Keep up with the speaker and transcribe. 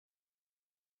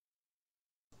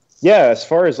Yeah, as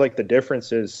far as like the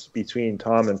differences between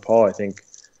Tom and Paul, I think,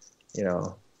 I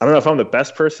don't know if I'm the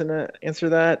best person to answer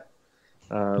that.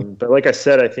 But like I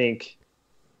said, I think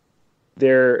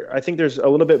there's a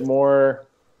little bit more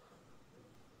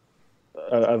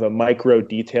of a micro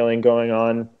detailing going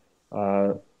on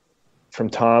from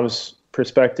Tom's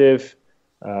perspective.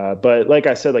 But like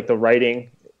I said, like the writing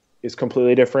is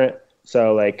completely different.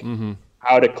 So like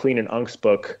how to clean an Aungst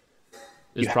book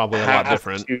is probably a lot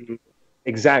different.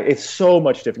 Exactly. It's so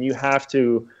much different. You have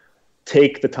to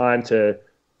take the time to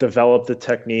develop the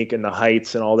technique and the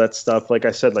heights and all that stuff. Like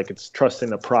I said, like it's trusting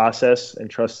the process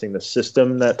and trusting the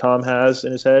system that Tom has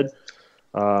in his head.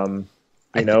 I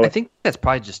think that's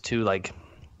probably just too, like,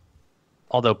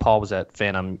 although Paul was at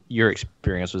Phantom, your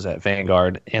experience was at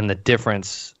Vanguard, and the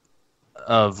difference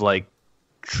of like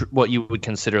what you would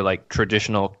consider like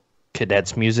traditional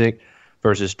cadets music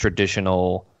versus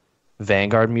traditional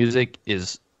Vanguard music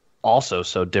is also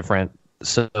so different.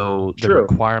 So the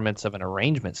requirements of an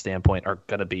arrangement standpoint are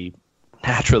going to be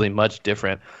naturally much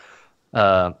different.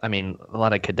 I mean, a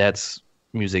lot of cadets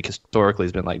music historically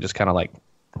has been like just kind of like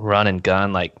run and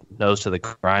gun, like nose to the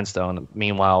grindstone.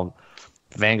 Meanwhile,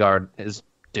 Vanguard is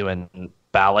doing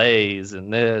ballets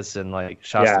and this and like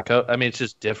Shostakovich. I mean, it's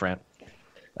just different.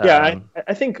 Yeah,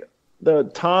 I think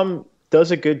Tom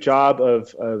does a good job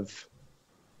of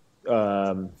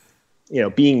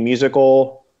being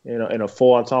musical, in a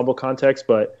full ensemble context,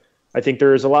 but I think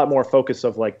there's a lot more focus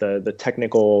of like the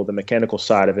technical, the mechanical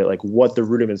side of it, like what the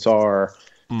rudiments are,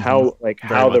 how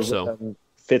the rhythm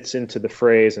fits into the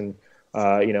phrase, and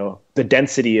the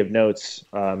density of notes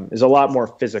is a lot more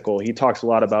physical. He talks a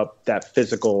lot about that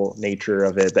physical nature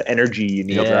of it, the energy you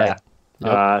need. Yeah.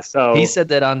 Right? So he said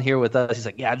that on here with us. He's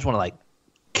like, I just want to like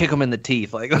kick him in the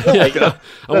teeth. Like, I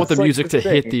want the music to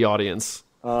hit the audience.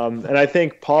 And I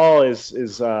think Paul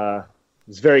is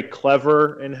very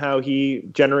clever in how he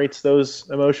generates those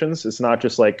emotions. It's not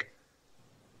just like,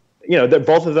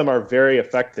 both of them are very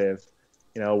effective.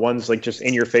 One's like just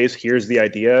in your face. Here's the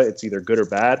idea. It's either good or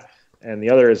bad. And the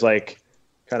other is like,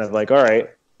 kind of like, all right,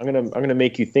 I'm going to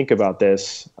make you think about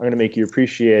this. I'm going to make you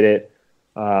appreciate it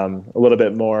a little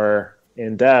bit more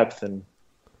in depth. And,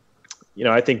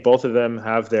 I think both of them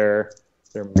have their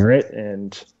merit,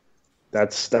 and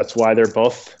that's why they're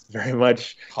both very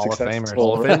much Hall of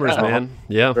Famers, man.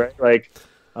 Yeah. Right? Like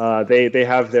they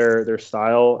have their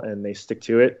style and they stick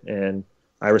to it, and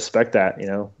I respect that,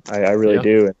 I really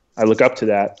do. And I look up to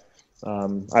that.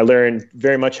 I learned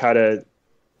very much how to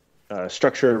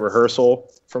structure a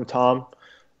rehearsal from Tom.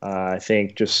 I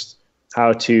think just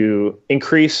how to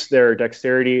increase their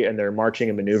dexterity and their marching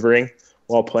and maneuvering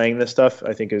while playing this stuff,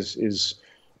 I think is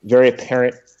very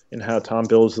apparent in how Tom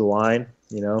builds the line,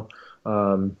 do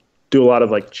a lot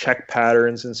of like check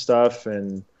patterns and stuff.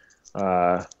 And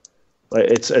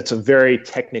it's a very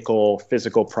technical,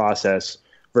 physical process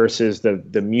versus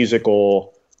the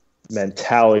musical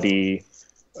mentality.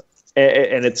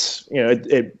 And it's,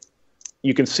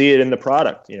 you can see it in the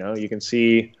product, you can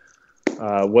see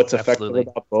what's effective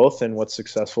about both and what's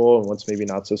successful and what's maybe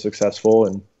not so successful.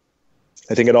 And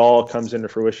I think it all comes into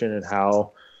fruition in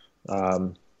how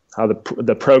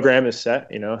the program is set,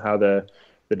 how the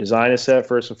design is set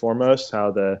first and foremost,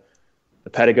 how the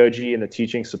pedagogy and the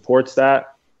teaching supports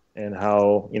that, and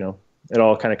how, it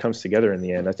all kind of comes together in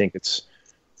the end. I think it's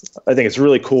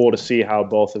really cool to see how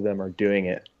both of them are doing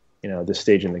it, this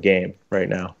stage in the game right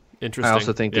now. Interesting. I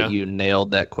also think that you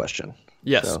nailed that question.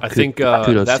 Yes, so, I think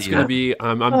that's going to be.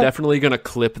 I'm definitely going to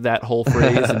clip that whole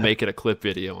phrase and make it a clip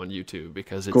video on YouTube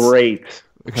because it's great,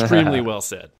 extremely well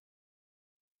said.